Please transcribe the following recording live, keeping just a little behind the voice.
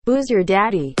Who's your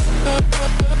daddy?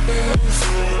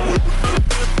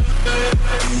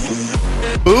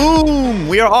 Boom!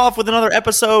 We are off with another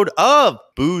episode of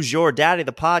Booze Your Daddy,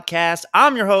 the podcast.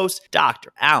 I'm your host,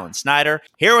 Dr. Alan Snyder,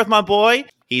 here with my boy.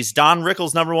 He's Don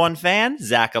Rickles' number one fan,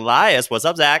 Zack Elias. What's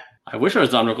up, Zack? I wish I was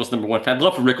Don Rickles' number one fan. I'd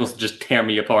love for Rickles to just tear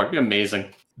me apart. It'd be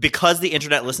amazing. Because the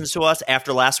internet listens to us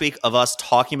after last week of us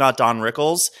talking about Don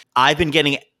Rickles, I've been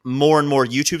getting more and more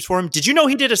YouTubes for him. Did you know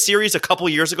he did a series a couple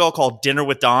years ago called Dinner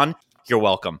with Don? You're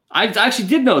welcome. I actually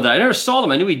did know that. I never saw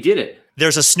them. I knew he did it.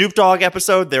 There's a Snoop Dogg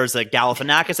episode. There's a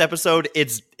Galifianakis episode.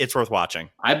 It's worth watching.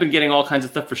 I've been getting all kinds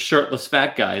of stuff for shirtless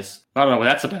fat guys. I don't know what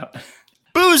that's about.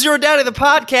 Booze Your Daddy, the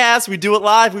podcast. We do it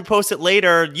live. We post it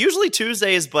later, usually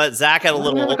Tuesdays, but Zack had a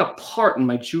little... I have a part in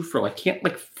my Jufro. I can't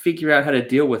figure out how to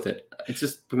deal with it. It's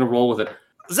just going to roll with it.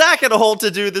 Zack had a whole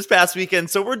to-do this past weekend,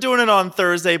 so we're doing it on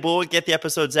Thursday, but we'll get the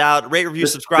episodes out. Rate, review,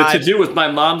 subscribe. The to-do was my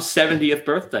mom's 70th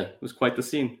birthday. It was quite the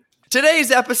scene.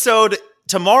 Today's episode,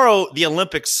 tomorrow the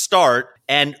Olympics start,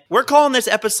 and we're calling this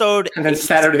episode... And then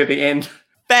Saturday at the end.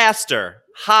 Faster,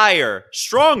 higher,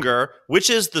 stronger, which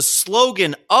is the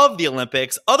slogan of the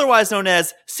Olympics, otherwise known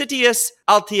as Citius,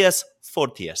 Altius,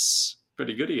 Fortius.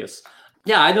 Pretty good, yes.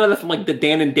 Yeah, I know that from the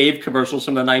Dan and Dave commercials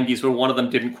from the 90s where one of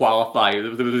them didn't qualify. They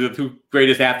were the two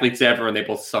greatest athletes ever, and they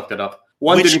both sucked it up.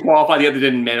 One didn't qualify, the other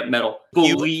didn't medal.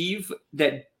 Believe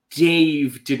that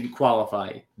Dave didn't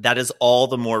qualify. That is all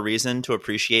the more reason to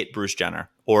appreciate Bruce Jenner,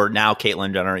 or now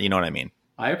Caitlyn Jenner, you know what I mean?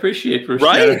 I appreciate Bruce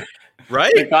Jenner.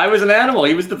 Right? The guy was an animal.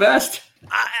 He was the best.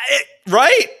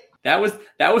 Right? That was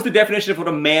the definition of what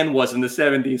a man was in the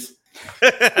 70s.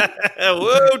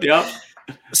 Woo. Yep.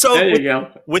 So there you go.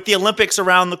 With the Olympics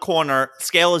around the corner,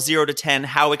 scale of 0 to 10,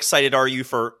 how excited are you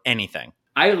for anything?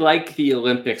 I like the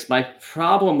Olympics. My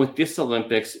problem with this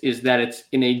Olympics is that it's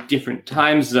in a different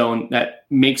time zone that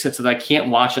makes it so that I can't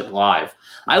watch it live.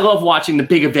 I love watching the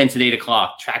big events at 8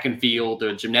 o'clock, track and field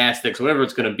or gymnastics, whatever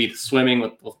it's going to be, the swimming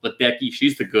with Becky.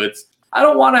 She's the goods. I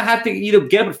don't want to have to either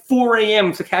get up at 4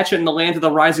 a.m. to catch it in the land of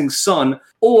the rising sun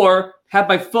or have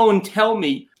my phone tell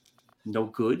me, no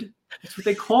good. That's what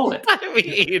they call it. I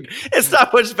mean, it's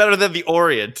not much better than the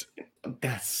Orient.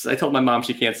 I told my mom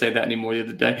she can't say that anymore the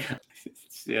other day.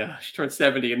 Yeah, she turned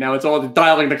 70, and now it's all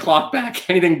dialing the clock back.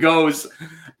 Anything goes.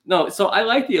 No, so I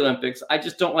like the Olympics. I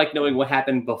just don't like knowing what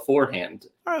happened beforehand.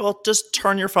 All right, well, just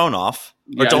turn your phone off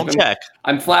or don't check.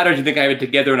 I'm flattered you think I have it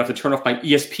together enough to turn off my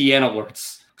ESPN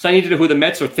alerts. Because I need to know who the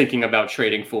Mets are thinking about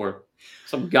trading for.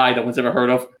 Some guy no one's ever heard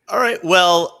of. All right,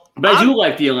 well... But I do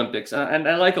like the Olympics, and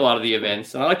I like a lot of the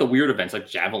events. And I like the weird events like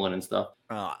javelin and stuff.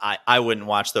 I wouldn't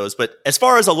watch those. But as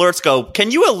far as alerts go,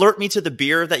 can you alert me to the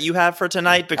beer that you have for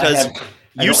tonight? Because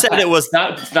you said it was...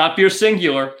 It's not beer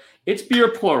singular. It's beer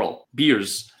plural.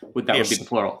 Beers. Would be the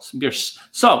plural. Beers.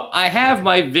 So I have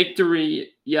my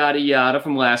victory yada yada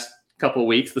from last couple of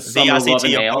weeks. The Summer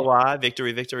Lovin' Ale.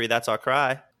 Victory, that's our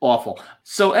cry. Awful.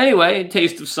 So anyway,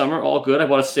 Taste of Summer, all good. I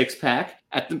bought a 6-pack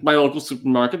at my local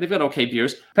supermarket. They've got okay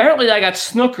beers. Apparently I got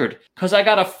snookered because I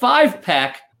got a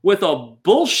 5-pack with a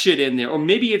bullshit in there, or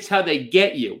maybe it's how they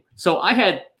get you. So I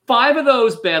had 5 of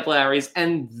those Bad Larrys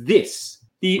and this.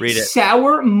 The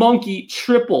Sour Monkey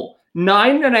Triple,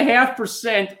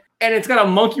 9.5%, and it's got a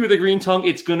monkey with a green tongue.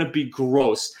 It's going to be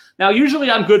gross. Now, usually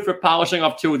I'm good for polishing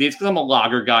off 2 of these because I'm a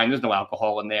lager guy and there's no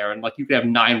alcohol in there. And you could have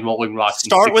 9 Rolling Rocks.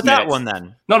 Start with minutes. That one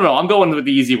then. No. I'm going with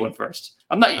the easy one first.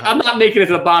 I'm not making it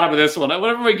to the bottom of this one.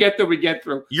 Whatever we get through, we get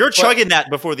through. You're chugging that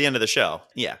before the end of the show.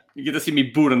 Yeah. You get to see me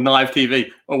boot on live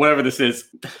TV or whatever this is.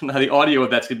 Now the audio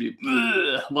of that's going to be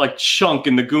like Chunk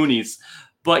in the Goonies.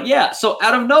 But yeah, so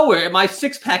out of nowhere, my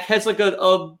 6-pack has a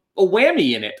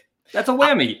whammy in it. That's a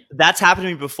whammy. That's happened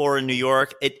to me before in New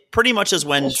York. It pretty much is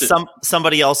when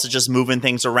somebody else is just moving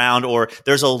things around, or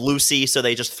there's a Lucy, so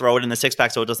they just throw it in the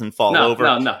 6-pack so it doesn't fall over.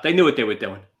 No. They knew what they were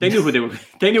doing. They knew what they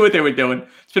were doing.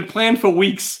 It's been planned for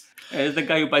weeks. There's the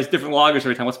guy who buys different lagers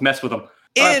every time. Let's mess with him.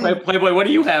 All right, Playboy, what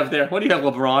do you have there? What do you have,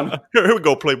 LeBron? Here we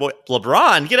go, Playboy.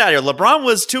 LeBron, get out of here. LeBron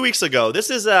was 2 weeks ago. This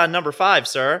is number 5,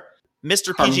 sir.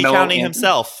 Mr. PG County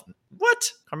himself.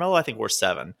 What? Carmelo, I think we're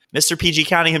 7. Mr. PG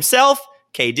County himself,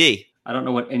 KD. I don't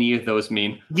know what any of those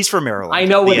mean. He's from Maryland. I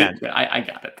know what I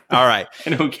got it. All right.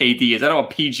 I know who KD is. I don't know what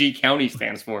PG County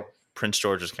stands for. Prince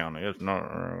George's County. A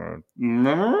lot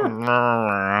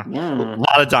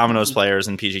of Domino's players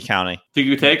in PG County. Did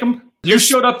you take them? You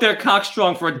showed up there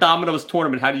cockstrong for a Domino's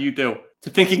tournament. How do you do? It's a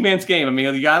thinking man's game. I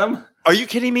mean, you got them? Are you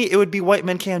kidding me? It would be White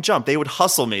Men Can't Jump. They would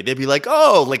hustle me. They'd be like,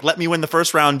 let me win the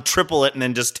first round, triple it, and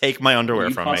then just take my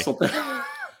underwear from me.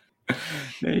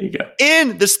 There you go.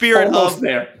 In the spirit of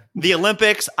the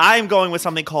Olympics, I'm going with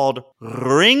something called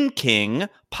Ring King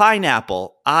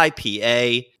Pineapple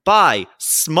IPA by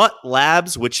Smut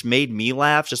Labs, which made me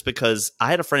laugh just because I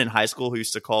had a friend in high school who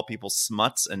used to call people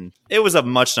smuts, and it was a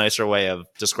much nicer way of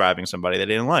describing somebody they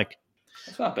didn't like.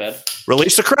 That's not bad.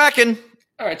 Release the Kraken.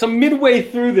 All right, so midway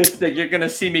through this thing, you're going to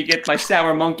see me get my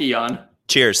sour monkey on.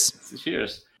 Cheers.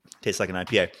 Cheers. Tastes like an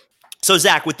IPA. So,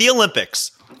 Zach, with the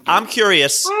Olympics, I'm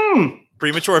curious.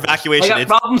 Premature evacuation. I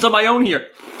got problems on my own here.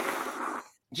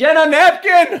 Jenna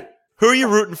napkin! Who are you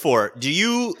rooting for? Do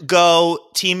you go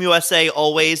Team USA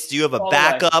always? Do you have a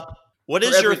backup? What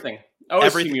is your everything?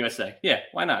 Always Team USA. Yeah,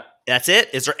 why not? That's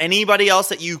it? Is there anybody else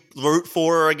that you root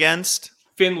for or against?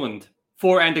 Finland.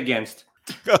 For and against.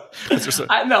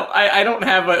 I don't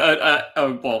have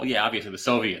well, yeah, obviously the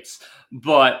Soviets,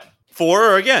 but for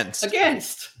or against?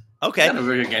 Against. Okay. I'm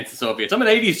not against the Soviets. I'm an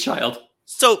 80s child.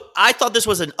 So I thought this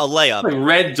was a layup. Like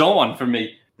Red Dawn for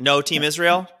me. No Team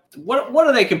Israel? What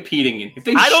are they competing in? If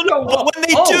they I don't know, but when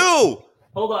they do.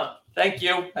 Hold on. Thank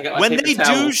you. I got my when they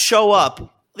towel. Do show up,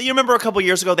 you remember a couple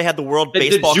years ago they had the World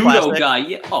Baseball the judo Classic? Guy.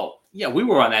 Yeah. Oh, yeah, we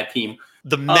were on that team.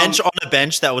 The mensch on a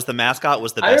bench that was the mascot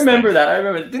was the best. I remember that. I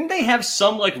remember. Didn't they have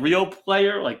some like real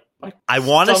player like I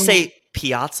want to say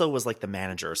Piazza was like the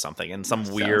manager or something in some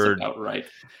weird. About right.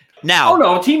 Now, oh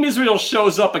no, Team Israel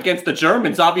shows up against the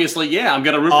Germans. Obviously, yeah, I'm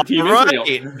going to root for Team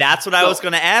Israel. That's what I was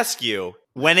going to ask you.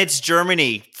 When it's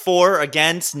Germany, for,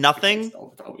 against, nothing?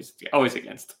 Always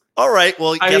against. All right,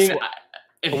 well, guess what?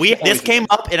 This came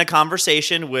up in a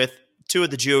conversation with two of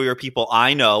the Jewier people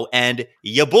I know, and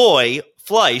your boy,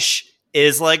 Fleisch,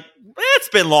 is like, it's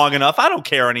been long enough. I don't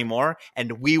care anymore.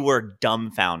 And we were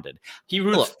dumbfounded. He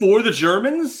roots for the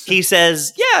Germans? He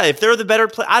says, yeah, if they're the better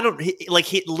player,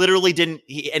 he literally didn't.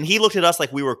 And he looked at us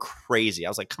like we were crazy. I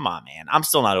was like, come on, man. I'm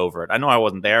still not over it. I know I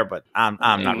wasn't there, but I'm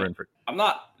not rooting for it. I'm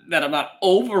not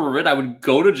over it. I would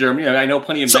go to Germany. I know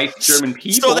plenty of nice German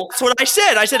people. So that's what I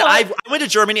said. I went to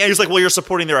Germany, and he was like, well, you're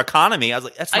supporting their economy. I was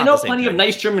like, that's not I know the same plenty thing. of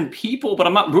nice German people, but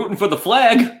I'm not rooting for the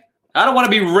flag. I don't want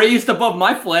to be raised above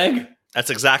my flag. That's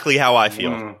exactly how I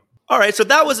feel. All right, so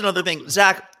that was another thing.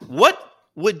 Zach,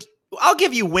 I'll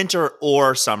give you winter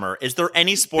or summer. Is there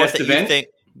any sport you think?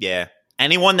 Yeah.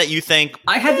 Anyone that you think?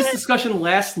 I had this discussion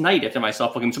last night after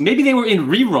myself looking. So maybe they were in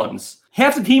reruns.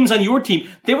 Half the teams on your team,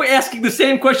 they were asking the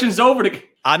same questions over again.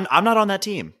 I'm not on that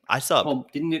team. I sub. Well,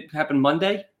 didn't it happen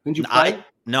Monday? Didn't you play?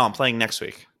 No, I'm playing next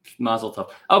week. Mazel tov.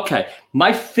 Okay,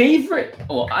 my favorite.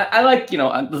 Well, I like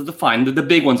the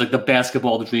big ones like the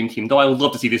basketball, the dream team. Though I would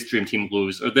love to see this dream team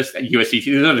lose or this USC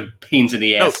team. These are the pains in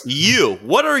the ass. No,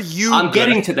 what are you? I'm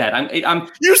getting to that. I'm.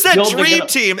 You said dream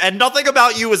team, and nothing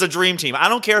about you is a dream team. I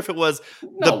don't care if it was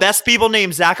the best people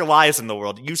named Zach Elias in the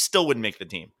world. You still wouldn't make the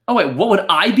team. Oh wait, what would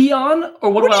I be on,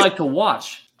 or what do I like to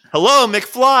watch? Hello,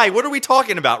 McFly. What are we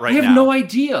talking about right now? I have no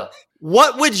idea.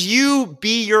 What would you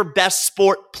be your best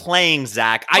sport playing,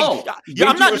 Zach? I'm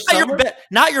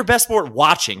not your best sport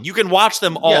watching. You can watch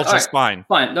them all fine.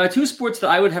 Fine. There are two sports that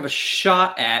I would have a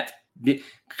shot at.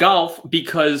 Golf,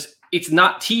 because it's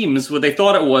not teams what they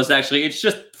thought it was, actually. It's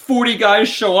just 40 guys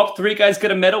show up, 3 guys get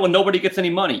a medal, and nobody gets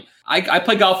any money. I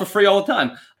play golf for free all the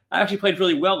time. I actually played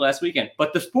really well last weekend.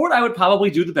 But the sport I would probably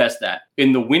do the best at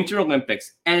in the Winter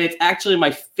Olympics, and it's actually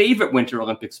my favorite Winter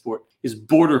Olympic sport, is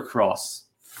border cross.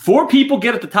 4 people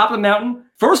get at the top of the mountain.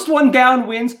 First one down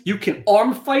wins. You can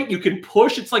arm fight. You can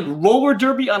push. It's like roller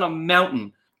derby on a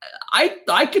mountain. I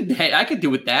could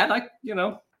do with that.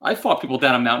 I fought people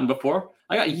down a mountain before.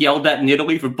 I got yelled at in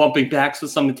Italy for bumping backs with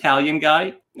some Italian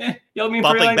guy. Yelled at me in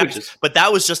 3 languages. Backs. But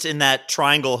that was just in that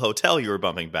Triangle Hotel you were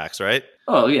bumping backs, right?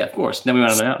 Oh yeah, of course. Then we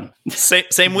went on the mountain.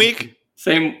 Same week.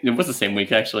 It was the same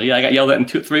week actually. Yeah, I got yelled at in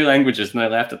 3 languages, and I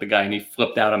laughed at the guy, and he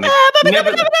flipped out on me.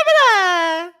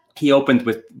 He opened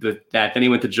with that, then he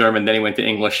went to German, then he went to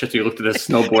English. So he looked at his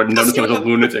snowboard and noticed I was a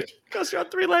lunatic. Because you're on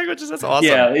 3 languages, that's awesome.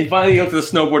 Yeah, he finally looked at the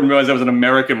snowboard and realized I was an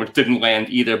American, which didn't land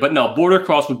either. But no, border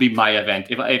cross would be my event.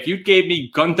 If you gave me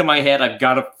gun to my head, I've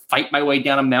got to fight my way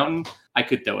down a mountain, I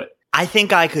could do it. I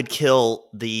think I could kill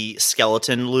the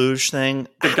skeleton luge thing.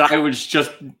 The guy was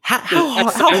just... How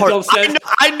hard?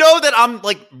 I know that I'm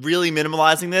like really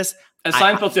minimalizing this. As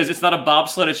Seinfeld says, it's not a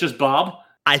bobsled, it's just Bob.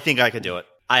 I think I could do it.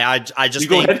 I just you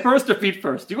go head first or feet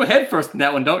first? You go head first in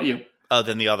that one, don't you? Oh,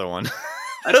 then the other one.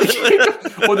 Or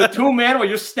the 2-man where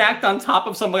you're stacked on top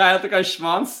of some guy, I think I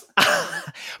schwanz.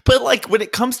 But like when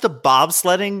it comes to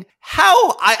bobsledding,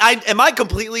 am I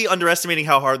completely underestimating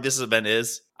how hard this event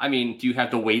is? I mean, do you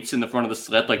have the weights in the front of the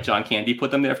sled like John Candy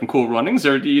put them there from Cool Runnings,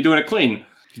 or are you doing it clean?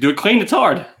 If you do it clean, it's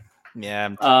hard. Yeah.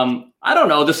 I don't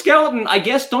know. The skeleton, I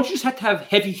guess, don't you just have to have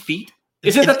heavy feet?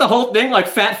 Isn't that the whole thing, like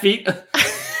fat feet?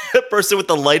 Person with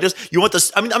the lightest. You want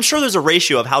this? I mean, I'm sure there's a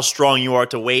ratio of how strong you are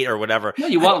to weight or whatever. No,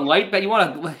 you want light, but you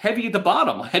want a heavy at the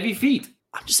bottom, heavy feet.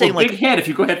 I'm just saying, big head if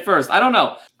you go head first. I don't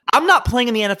know. I'm not playing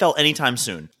in the NFL anytime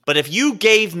soon. But if you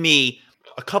gave me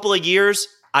a couple of years,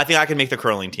 I think I can make the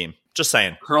curling team. Just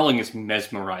saying. Curling is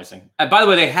mesmerizing. And by the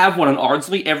way, they have one in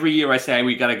Ardsley. Every year I say,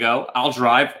 we got to go. I'll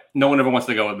drive. No one ever wants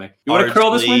to go with me. You want to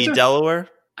curl this winter? Delaware?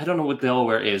 I don't know what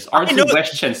Delaware is. Ardsley,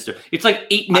 Westchester. It's like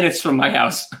 8 minutes from my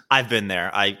house. I've been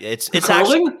there. It's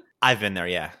curling? Actually, I've been there,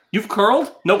 yeah. You've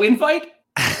curled? No invite?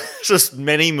 Just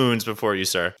many moons before you,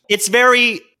 sir. It's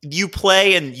very, you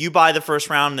play and you buy the first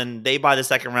round and they buy the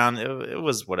second round. It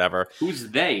was whatever. Who's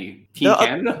they? Team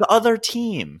Canada? The other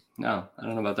team. No, I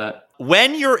don't know about that.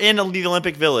 When you're in the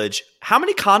Olympic Village, how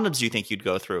many condoms do you think you'd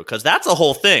go through? Because that's a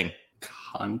whole thing.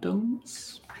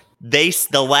 Condoms? They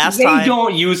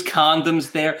don't use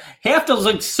condoms there. Half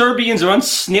those Serbians are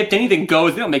unsnipped. Anything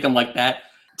goes. They don't make them like that.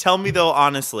 Tell me though,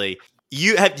 honestly,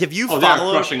 have you followed? They're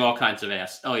crushing all kinds of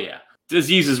ass. Oh yeah,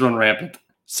 diseases run rampant.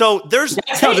 So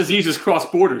that's how diseases cross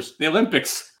borders. The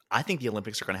Olympics. I think the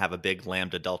Olympics are going to have a big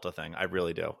Lambda Delta thing. I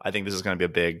really do. I think this is going to be a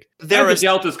big. The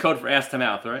Delta's code for ass to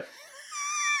mouth, right?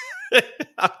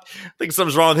 I think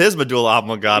something's wrong with his medulla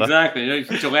oblongata. Exactly. You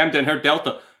put your Lambda and her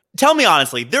Delta. Tell me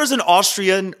honestly, there's an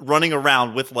Austrian running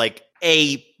around with like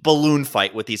a balloon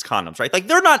fight with these condoms, right? Like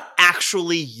they're not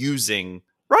actually using,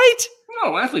 right?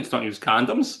 No, athletes don't use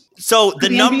condoms. So the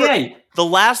NBA. The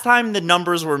last time the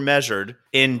numbers were measured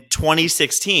in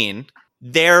 2016,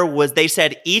 they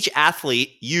said each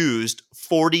athlete used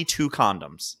 42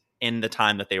 condoms in the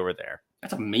time that they were there.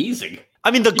 That's amazing.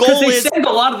 I mean, the goal is... They send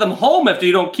a lot of them home after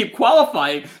you don't keep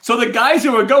qualifying. So the guys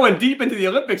who are going deep into the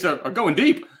Olympics are going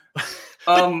deep.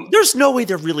 There's no way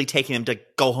they're really taking them to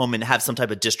go home and have some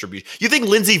type of distribution. You think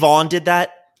Lindsey Vonn did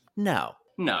that? No.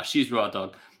 No, she's raw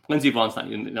dog. Lindsey Vonn's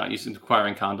not used to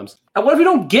acquiring condoms. And what if you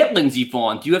don't get Lindsey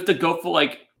Vonn? Do you have to go for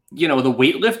the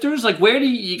weightlifters? Like, where do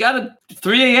you gotta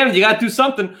 3 a.m. You gotta do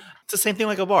something. It's the same thing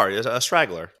like a bar, a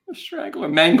straggler. A straggler.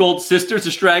 Mangold Sisters,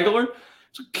 a straggler.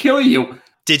 It'll kill you.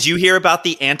 Did you hear about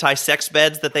the anti-sex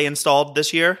beds that they installed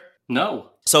this year?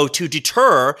 No. So to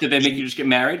deter... Did they make you just get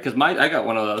married? Because I got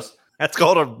one of those. That's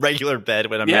called a regular bed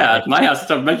when I'm married. Yeah, at my house,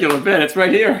 it's a regular bed. It's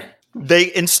right here.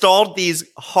 They installed these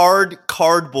hard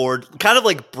cardboard, kind of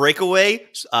like Breakaway,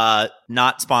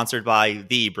 not sponsored by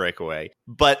the Breakaway,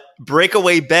 but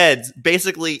Breakaway beds.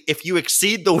 Basically, if you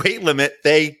exceed the weight limit,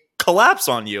 they collapse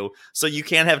on you, so you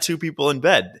can't have two people in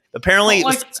bed. Apparently...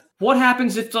 what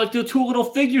happens if the two little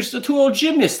figures, the two little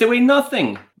gymnasts, they weigh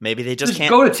nothing? Maybe they just can't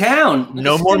go to town.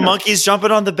 No more monkeys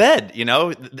jumping on the bed,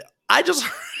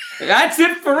 That's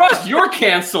it for us. You're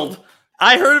canceled.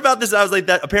 I heard about this. I was like,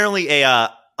 that apparently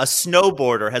a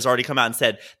snowboarder has already come out and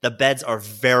said the beds are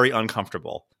very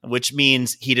uncomfortable, which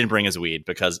means he didn't bring his weed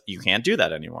because you can't do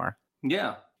that anymore.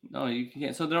 Yeah. No, you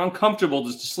can't. So they're uncomfortable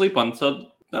just to sleep on.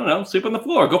 So, I don't know, sleep on the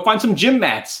floor. Go find some gym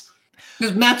mats.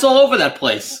 There's mats all over that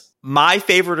place. My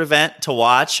favorite event to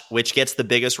watch, which gets the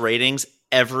biggest ratings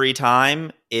every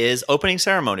time, is opening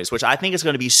ceremonies, which I think is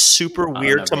going to be super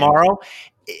weird tomorrow.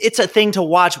 It's a thing to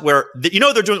watch where,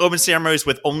 they're doing open ceremonies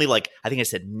with only I think I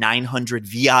said 900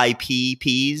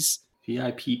 VIPs.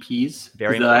 VIPs?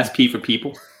 Very the last P for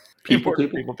people. People.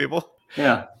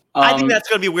 Yeah. I think that's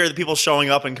going to be weird, the people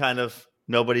showing up and kind of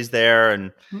nobody's there.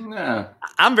 And yeah.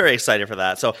 I'm very excited for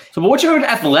that. So but what's your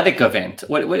athletic event?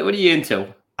 What are you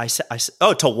into? I said,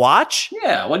 to watch?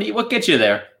 Yeah. What gets you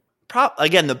there?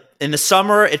 Again, in the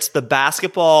summer, it's the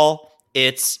basketball.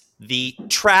 It's the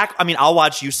track. I mean, I'll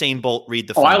watch Usain Bolt read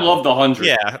the. I love the 100.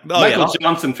 Yeah, Michael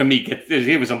Johnson for me,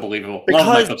 he was unbelievable. Love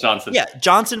Michael Johnson. Yeah,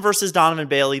 Johnson versus Donovan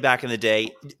Bailey back in the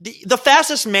day. The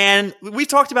fastest man. We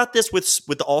talked about this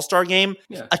with the All-Star game.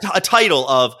 Yeah. A title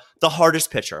of the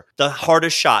hardest pitcher, the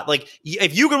hardest shot.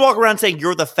 If you could walk around saying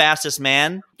you're the fastest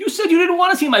man. You said you didn't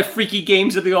want to see my freaky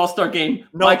games at the All-Star game.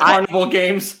 No, my carnival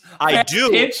games. I do.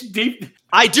 Pitch deep.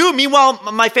 I do. Meanwhile,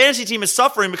 my fantasy team is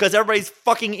suffering because everybody's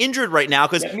fucking injured right now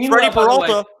because Freddie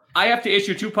Peralta. I have to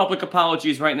issue 2 public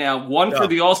apologies right now. One for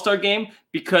the All-Star game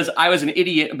because I was an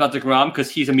idiot about DeGrom because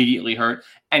he's immediately hurt.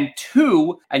 And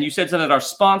 2, and you said something about our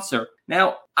sponsor.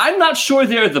 Now, I'm not sure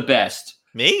they're the best.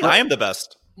 Me? I am the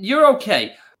best. You're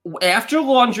okay. After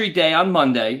laundry day on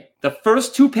Monday, the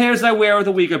first 2 pairs I wear of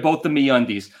the week are both the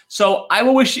MeUndies. So I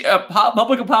will wish a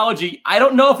public apology. I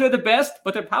don't know if they're the best,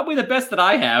 but they're probably the best that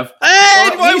I have.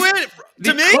 Hey, wait.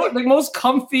 To me? The most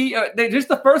comfy. They're just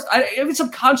the first. Even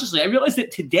subconsciously, I realized it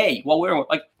today while wearing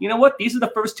you know what? These are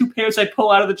the first 2 pairs I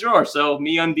pull out of the drawer. So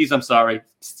MeUndies, I'm sorry.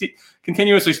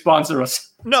 Continuously sponsor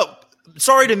us. No.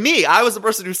 Sorry to me. I was the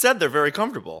person who said they're very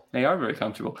comfortable. They are very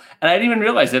comfortable. And I didn't even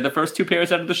realize they're the first 2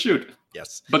 pairs out of the chute.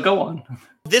 Yes. But go on.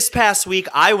 This past week,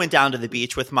 I went down to the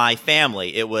beach with my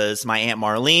family. It was my Aunt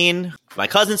Marlene, my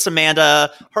cousin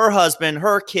Samantha, her husband,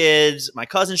 her kids, my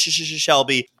cousin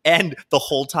Shelby, and the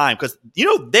whole time. Because,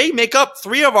 they make up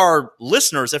 3 of our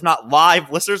listeners, if not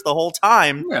live listeners the whole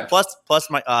time, plus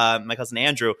my cousin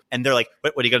Andrew. And they're like,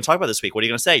 what are you going to talk about this week? What are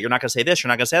you going to say? You're not going to say this. You're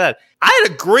not going to say that. I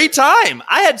had a great time.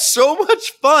 I had so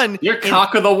much fun. You're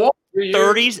cock of the walk.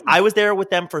 30s. I was there with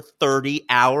them for 30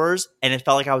 hours and it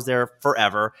felt like I was there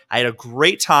forever. I had a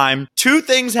great time. 2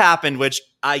 things happened, which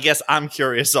I guess I'm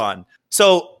curious on.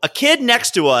 So a kid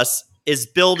next to us is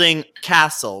building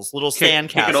castles, little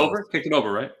sand castles. Kick it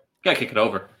over, right? Gotta kick it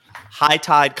over. High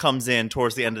tide comes in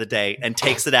towards the end of the day and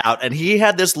takes it out. And he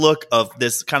had this look of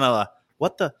this kind of,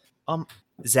 what the,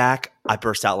 Zach, I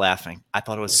burst out laughing. I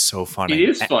thought it was so funny. It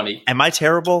is funny. Am I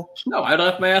terrible? No, I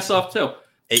laughed my ass off too.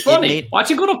 It's funny.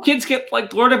 Watching little kids get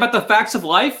learn about the facts of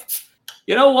life.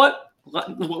 You know what?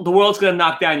 The world's gonna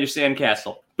knock down your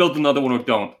sandcastle. Build another one or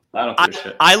don't. I don't give a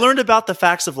shit. I learned about the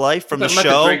facts of life from the show. I'm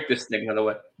about to break this thing, by the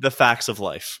way. The Facts of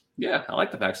Life. Yeah, I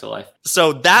like the facts of life.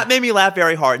 So that made me laugh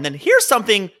very hard. And then here's a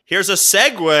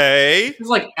segue. This is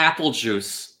like apple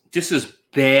juice. This is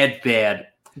bad.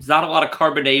 There's not a lot of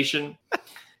carbonation,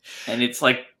 and it's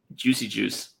like juicy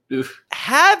juice. Oof.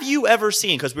 Have you ever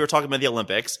seen, because we were talking about the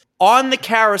Olympics, on the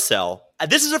carousel,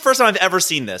 this is the first time I've ever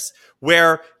seen this,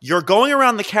 where you're going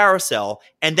around the carousel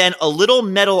and then a little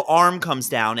metal arm comes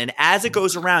down and as it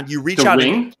goes around, you reach out.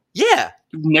 Ring? Yeah.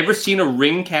 You've never seen a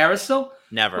ring carousel?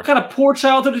 Never. What kind of poor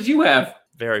childhood did you have?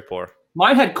 Very poor.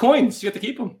 Mine had coins. You have to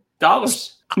keep them.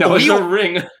 Dollars. No, it's a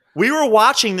ring. We were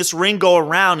watching this ring go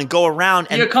around.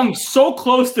 And you come so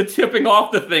close to tipping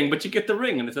off the thing, but you get the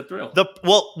ring, and it's a thrill.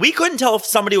 We couldn't tell if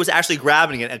somebody was actually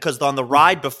grabbing it, because on the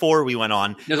ride before we went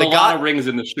on, there's a lot of rings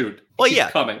in the chute. Well, yeah.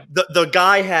 Coming. The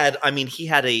guy had, he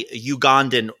had a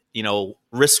Ugandan,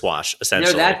 wristwatch,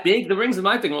 essentially. They're that big. The rings in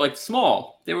my thing were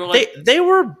small. They were they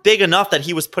were big enough that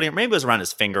he was putting, maybe it was around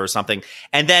his finger or something.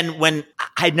 And then when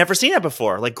I'd never seen that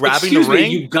before, grabbing the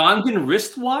ring. Ugandan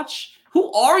wristwatch?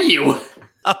 Who are you?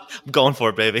 I'm going for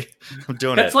it, baby. I'm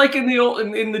doing it. That's like in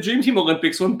the Dream Team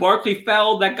Olympics when Barkley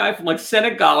fouled that guy from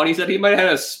Senegal and he said he might have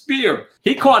had a spear.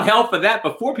 He caught hell for that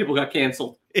before people got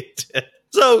canceled. It did.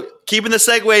 So keeping the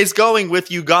segues going with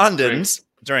Ugandans.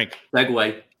 Drink.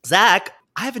 Segue. Zach,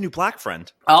 I have a new black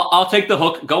friend. I'll take the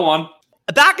hook. Go on.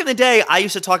 Back in the day, I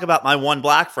used to talk about my one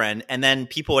black friend, and then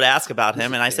people would ask about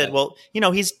him, and I said, well,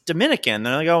 he's Dominican.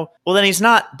 And they go, well, then he's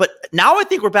not. But now I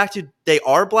think we're back to they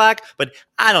are black, but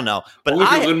I don't know. But look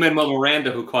at Lin-Manuel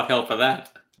Miranda, who caught hell for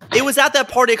that. It was at that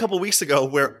party a couple of weeks ago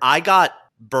where I got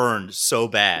burned so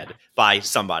bad by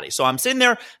somebody. So I'm sitting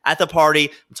there at the party,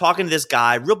 I'm talking to this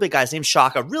guy, real big guy, his name's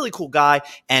Shaka, really cool guy,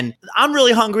 and I'm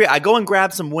really hungry. I go and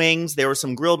grab some wings. There were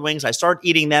some grilled wings. I start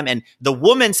eating them, and the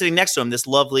woman sitting next to him, this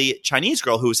lovely Chinese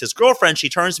girl who's his girlfriend, she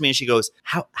turns to me and she goes,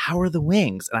 how are the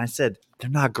wings? And I said, they're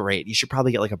not great. You should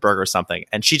probably get a burger or something.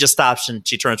 And she just stops and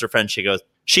she turns to her friend. She goes,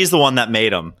 she's the one that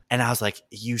made them. And I was like,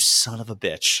 you son of a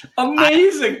bitch.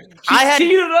 Amazing. She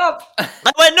teed it up.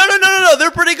 I went, no.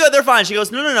 They're pretty good. They're fine. She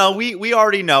goes, no. We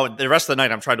already know. The rest of the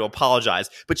night, I'm trying to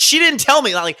apologize. But she didn't tell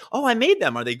me. I made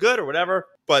them. Are they good or whatever?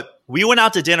 But we went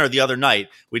out to dinner the other night.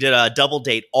 We did a double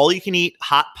date, all you can eat,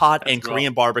 hot pot and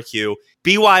Korean barbecue.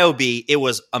 BYOB, it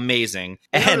was amazing.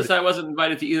 And I wasn't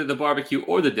invited to either the barbecue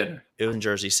or the dinner. It was in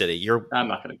Jersey City. I'm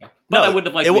not going to go. But I wouldn't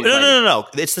have liked to be invited. No.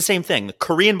 It's the same thing.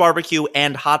 Korean barbecue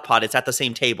and hot pot, it's at the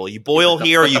same table. You boil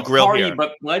here, you grill here.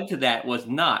 But led to that was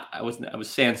not. I was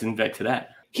sans invite to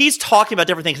that. He's talking about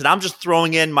different things, and I'm just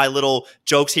throwing in my little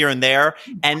jokes here and there,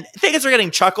 and things are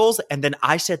getting chuckles, and then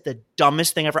I said the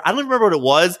dumbest thing ever. I don't remember what it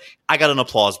was. I got an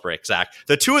applause break, Zach.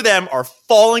 The two of them are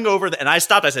falling over, and I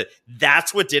stopped. I said,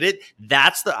 that's what did it.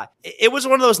 It was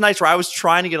one of those nights where I was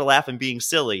trying to get a laugh and being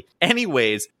silly.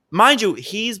 Anyways, mind you,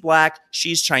 he's black,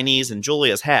 she's Chinese, and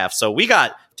Julia's half, so we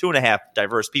got 2.5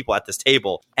 diverse people at this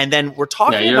table, and then we're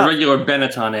talking about... Yeah, you're a regular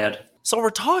Benetton ad. So we're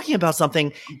talking about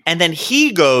something, and then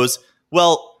he goes...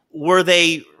 well, were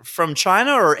they from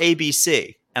China or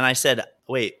ABC? And I said,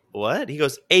 wait, what? He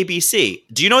goes, ABC.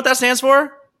 Do you know what that stands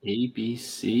for?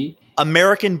 ABC?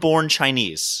 American Born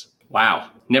Chinese. Wow.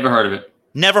 Never heard of it.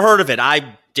 Never heard of it.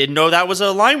 I didn't know that was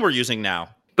a line we're using now.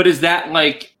 But is that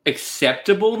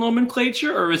acceptable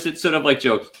nomenclature, or is it sort of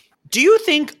jokes? Do you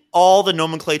think all the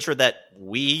nomenclature that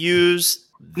we use,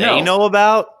 they know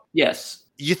about? Yes.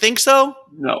 You think so?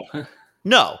 No.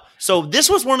 No. So this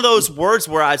was one of those words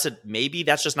where I said, maybe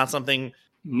that's just not something.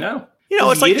 No.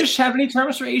 Does Yiddish have any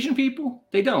terms for Asian people?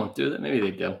 They don't, do they? Maybe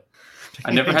they do.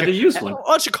 I never had to use one. Why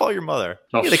don't you call your mother?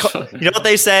 Oh, you know what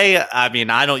they say? I mean,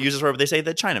 I don't use this word, but they say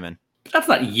the Chinaman. That's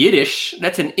not Yiddish.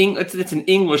 That's it's an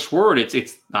English word.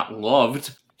 It's not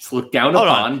loved. It's looked down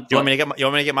upon. You want me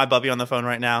to get my bubby on the phone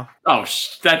right now? Oh,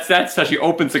 that's how she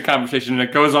opens the conversation, and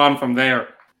it goes on from there.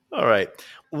 All right.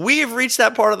 We've reached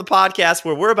that part of the podcast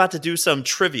where we're about to do some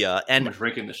trivia, and I'm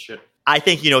drinking this shit. I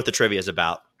think you know what the trivia is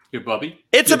about. Your bubby?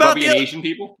 It's about the Asian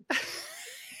people.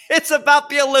 It's about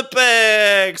the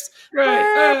Olympics.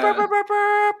 Right.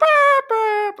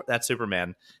 That's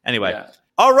Superman. Anyway. Yeah.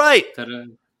 All right.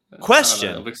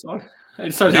 Question. I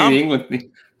started thinking English.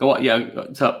 Go on. Yeah.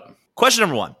 What's up? Question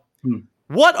number 1.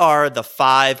 What are the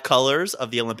 5 colors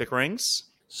of the Olympic rings?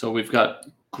 So we've got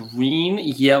green,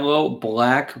 yellow,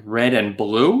 black, red, and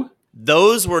blue.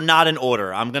 Those were not in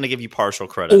order. I'm going to give you partial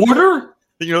credit. Order?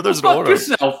 You know, there's an order.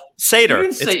 Yourself. Seder.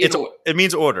 It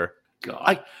means order.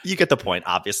 God. You get the point,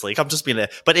 obviously. I'm just being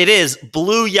but it is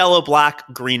blue, yellow, black,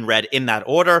 green, red in that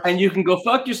order. And you can go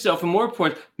fuck yourself. And more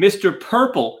points, Mr.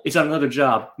 Purple is on another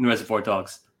job in Reservoir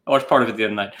Dogs. I watched part of it the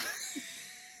other night.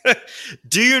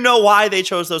 Do you know why they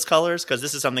chose those colors? Because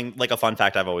this is something like a fun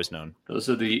fact I've always known. Those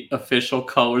are the official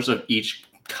colors of each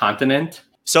continent.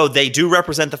 So they do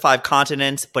represent the 5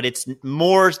 continents, but it's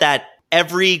more that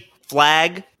every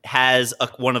flag has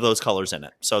one of those colors in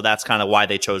it. So that's kind of why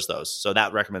they chose those. So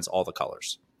that recommends all the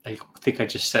colors. I think I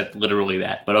just said literally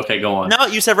that, but okay, go on. No,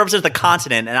 you said represent the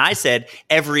continent, and I said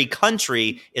every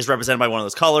country is represented by one of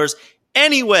those colors.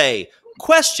 Anyway,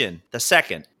 question the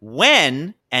second.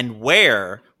 When and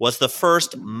where was the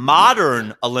first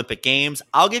modern Olympic Games?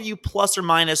 I'll give you plus or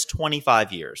minus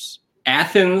 25 years.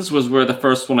 Athens was where the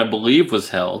first one, I believe, was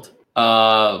held.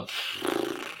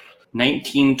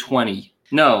 1920.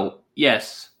 No.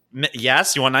 Yes.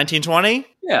 Yes? You want 1920?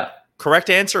 Yeah. Correct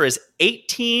answer is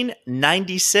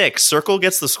 1896. Circle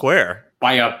gets the square.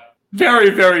 By a very,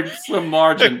 very slim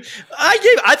margin.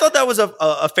 I thought that was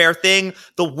a fair thing.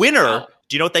 The winner,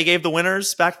 do you know what they gave the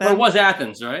winners back then? Well, it was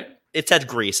Athens, right? It said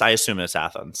Greece. I assume it's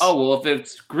Athens. Oh, well, if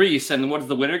it's Greece, and what does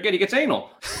the winner get? He gets anal.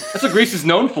 That's what Greece is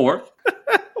known for.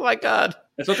 Oh, my God.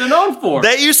 That's what they're known for.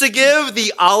 They used to give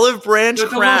the olive branch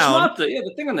crown.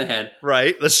 The thing on the head.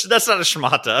 Right. That's not a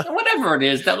schmata. Whatever it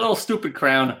is, that little stupid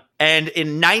crown. And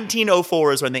in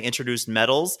 1904 is when they introduced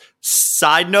medals.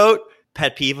 Side note,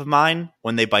 pet peeve of mine,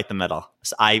 when they bite the medal.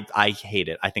 I hate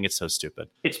it. I think it's so stupid.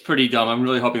 It's pretty dumb. I'm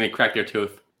really hoping they crack their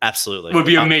tooth. Absolutely. It would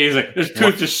be amazing. Their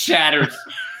tooth just shatters.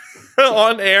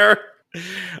 On air.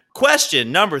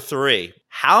 Question number 3.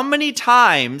 How many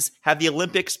times have the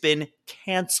Olympics been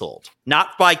canceled?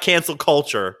 Not by cancel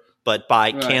culture, but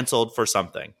by canceled for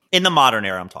something. In the modern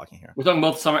era, I'm talking here. We're talking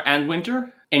both summer and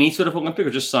winter? Any sort of Olympic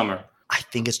or just summer? I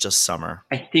think it's just summer.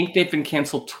 I think they've been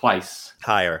canceled twice.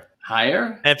 Higher?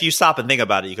 And if you stop and think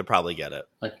about it, you could probably get it.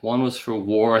 Like one was for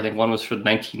war. I think one was for the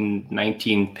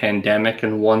 1919 pandemic,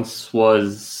 and once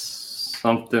was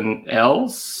something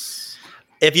else.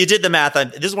 If you did the math,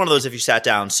 this is one of those if you sat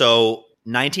down. So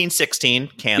 1916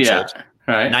 canceled. Yeah,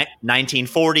 right.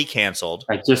 1940 canceled.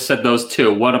 I just said those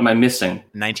two. What am I missing?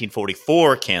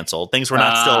 1944 canceled. Things were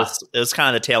not still. It was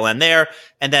kind of the tail end there.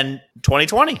 And then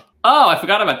 2020. Oh, I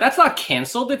forgot about that. That's not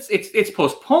canceled. It's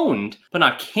postponed, but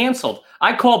not canceled.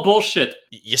 I call bullshit.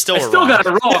 You still got it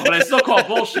wrong, but I still call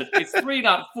bullshit. It's 3,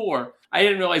 not 4. I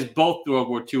didn't realize both World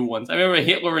War II ones. I remember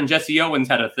Hitler and Jesse Owens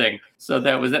had a thing. So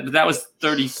that was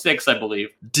 36, I believe.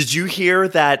 Did you hear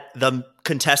that the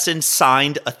contestants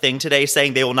signed a thing today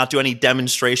saying they will not do any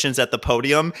demonstrations at the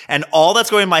podium? And all that's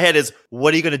going in my head is,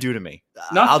 what are you going to do to me?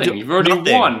 Nothing. You've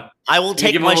already won. I will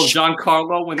take my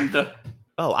Giancarlo and the...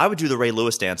 Oh, I would do the Ray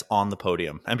Lewis dance on the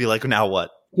podium and be like, now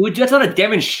what? That's not a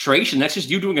demonstration. That's just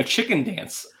you doing a chicken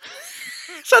dance.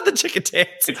 It's not the chicken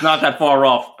dance. It's not that far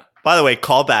off. By the way,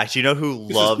 call back. Do you know who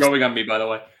loves... This is going on me, by the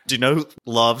way. Do you know who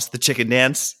loves the chicken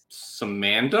dance?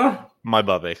 Samantha? My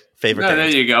bubby. Favorite dance. There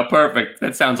you go. Perfect.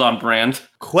 That sounds on brand.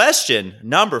 Question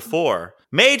number 4.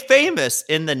 Made famous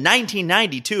in the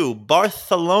 1992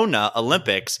 Barcelona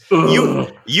Olympics,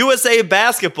 USA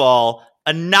Basketball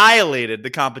annihilated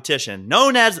the competition,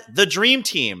 known as the Dream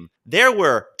Team. There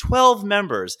were 12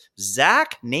 members.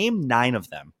 Zack, name 9 of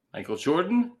them. Michael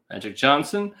Jordan, Magic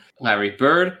Johnson, Larry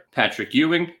Bird, Patrick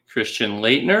Ewing, Christian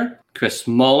Laettner, Chris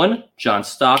Mullin, John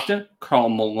Stockton, Karl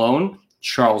Malone,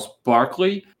 Charles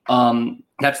Barkley.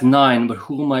 That's 9, but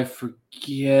who am I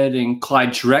forgetting? Clyde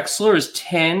Drexler is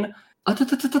 10.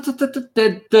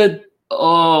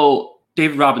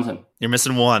 David Robinson. You're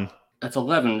missing 1. That's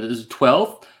 11. Is it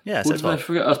 12? Yeah, who did I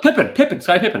forget? Pippen,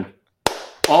 Scottie Pippen.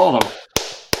 All of them.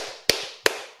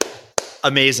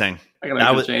 amazing. I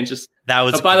gotta make changes. That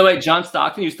was. Oh, by the way, John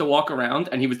Stockton used to walk around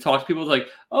and he would talk to people like,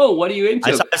 "Oh, what are you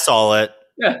into?" I saw it.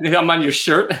 Yeah, I'm on your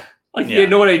shirt. Like you had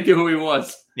no idea who he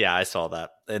was. Yeah, I saw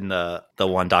that. in the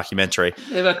one documentary.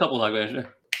 They have a couple documentaries.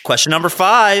 Question number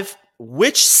 5.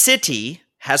 Which city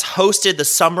has hosted the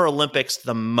Summer Olympics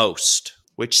the most?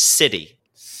 Which city?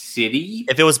 City?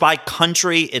 If it was by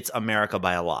country, it's America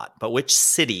by a lot. But which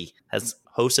city has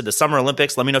hosted the Summer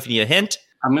Olympics? Let me know if you need a hint.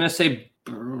 I'm going to say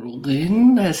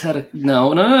Berlin has had a...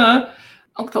 No.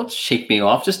 Don't shake me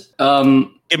off. Just...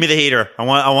 Give me the heater. I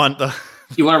want the...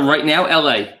 You want it right now?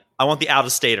 LA. I want the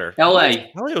out-of-stater. LA.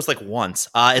 LA was like once.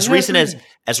 As recent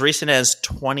as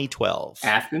 2012.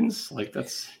 Athens? Like,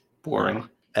 that's boring.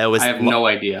 It was I have no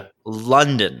idea.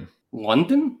 London.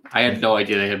 London? I had no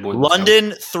idea they had more than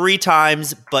London 3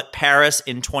 times, but Paris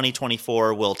in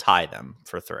 2024 will tie them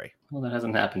for 3. Well, that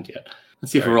hasn't happened yet.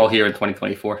 Let's see if we're all here in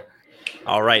 2024.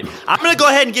 All right. I'm going to go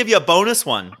ahead and give you a bonus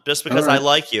one just because I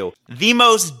like you. The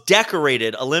most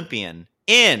decorated Olympian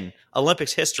in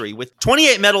Olympics history with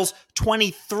 28 medals,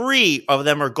 23 of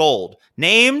them are gold.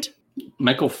 Named?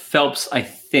 Michael Phelps, I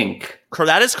think.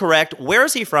 That is correct. Where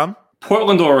is he from?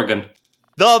 Portland, Oregon.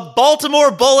 The Baltimore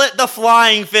Bullet, the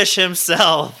flying fish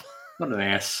himself. What an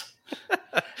ass.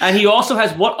 And he also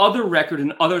has what other record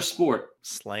in other sport?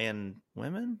 Slaying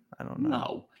women? I don't know.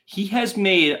 No. He has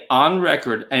made on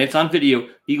record, and it's on video,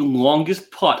 the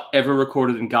longest putt ever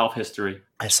recorded in golf history.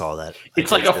 I saw that. It's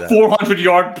like a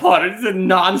 400-yard putt. It's a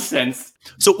nonsense.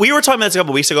 So we were talking about this a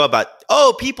couple weeks ago about,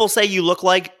 people say you look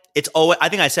like it's always, I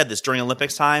think I said this during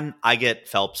Olympics time. I get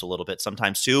Phelps a little bit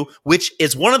sometimes too, which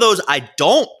is one of those I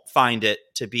don't find it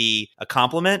to be a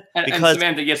compliment. And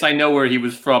Samantha, yes, I know where he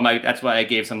was from. That's why I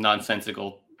gave some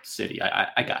nonsensical city.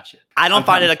 I got you. I don't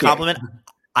find it a compliment.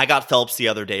 I got Phelps the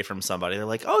other day from somebody. They're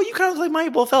like, you kind of look like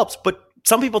Michael Phelps. But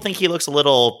some people think he looks a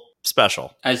little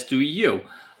special. As do you.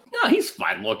 No, he's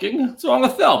fine looking. What's wrong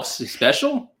with Phelps? He's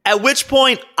special. At which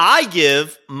point I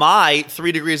give my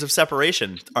 3 degrees of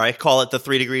separation, or I call it the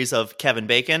 3 degrees of Kevin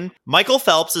Bacon. Michael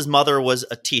Phelps' mother was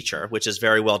a teacher, which is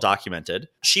very well documented.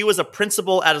 She was a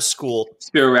principal at a school.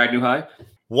 Spiro Agnew High.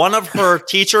 One of her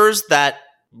teachers that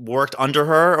worked under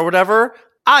her or whatever,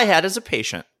 I had as a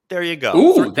patient. There you go.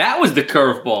 Ooh, that was the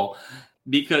curveball.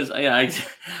 Because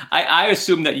I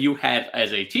assume that you had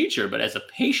as a teacher, but as a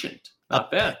patient. Not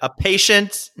bad. A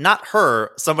patient, not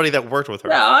her, somebody that worked with her.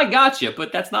 Yeah, I got you,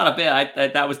 but that's not a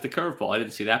bad. That was the curveball. I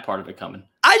didn't see that part of it coming.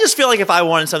 I just feel like if I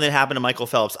wanted something to happen to Michael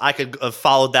Phelps, I could have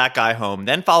followed that guy home,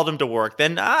 then followed him to work,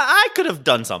 then I could have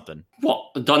done something.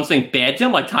 Well, done something bad to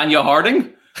him, like Tanya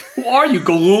Harding? Who are you,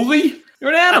 Galooly?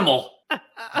 You're an animal.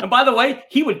 And by the way,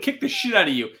 he would kick the shit out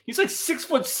of you. He's like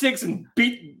 6'6" and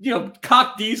beat,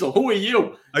 cock Diesel. Who are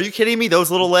you? Are you kidding me?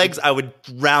 Those little legs, I would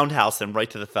roundhouse him right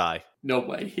to the thigh. No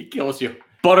way. He kills you.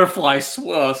 Butterfly,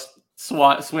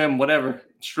 swim, whatever.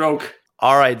 Stroke.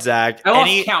 All right, Zach. I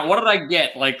lost count. What did I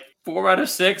get? Like 4 out of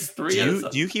 6? 3 out of 6?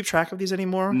 Do you keep track of these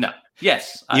anymore? No.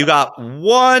 Yes. You got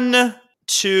 1,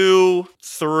 2,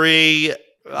 3.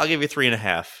 I'll give you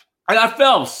 3.5. I got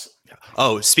Phelps.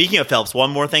 Oh, speaking of Phelps,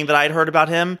 one more thing that I'd heard about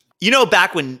him.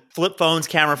 Back when flip phones,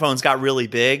 camera phones got really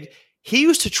big, he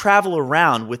used to travel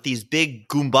around with these big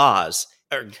Goombas,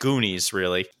 or Goonies,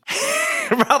 really.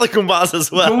 Probably Goombas as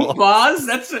well. Goombas?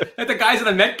 That's the guys in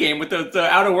the Met game with the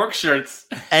out-of-work shirts.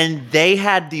 And they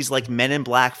had these like Men in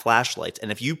Black flashlights.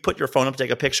 And if you put your phone up to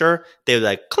take a picture, they would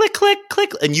like click, click,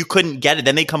 click, and you couldn't get it.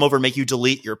 Then they come over and make you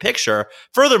delete your picture.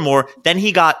 Furthermore, then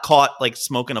he got caught like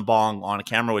smoking a bong on a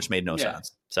camera, which made no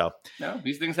sense. So no,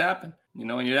 these things happen.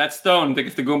 When you're that stoned,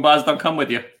 if the Goombas don't come with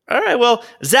you. All right, well,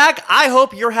 Zach, I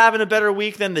hope you're having a better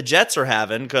week than the Jets are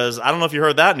having, because I don't know if you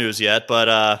heard that news yet,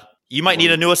 but you might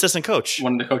need a new assistant coach.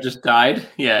 One of the coaches died.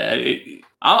 Yeah,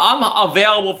 I'm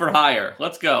available for hire.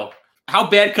 Let's go. How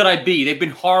bad could I be? They've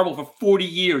been horrible for 40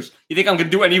 years. You think I'm going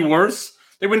to do any worse?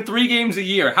 They win 3 games a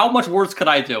year. How much worse could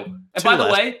I do? And by the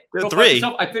way, 3.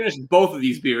 I finished both of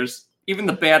these beers, even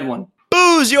the bad one.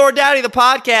 Booze Your Daddy, the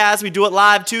podcast. We do it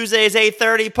live Tuesdays,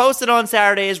 8:30. Post it on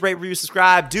Saturdays. Rate, review,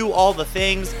 subscribe. Do all the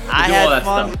things. I had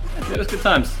fun. It was good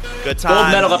times. Good times.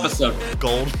 Gold medal episode.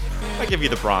 Gold. I'll give you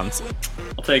the bronze.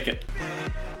 I'll take it.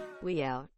 We out.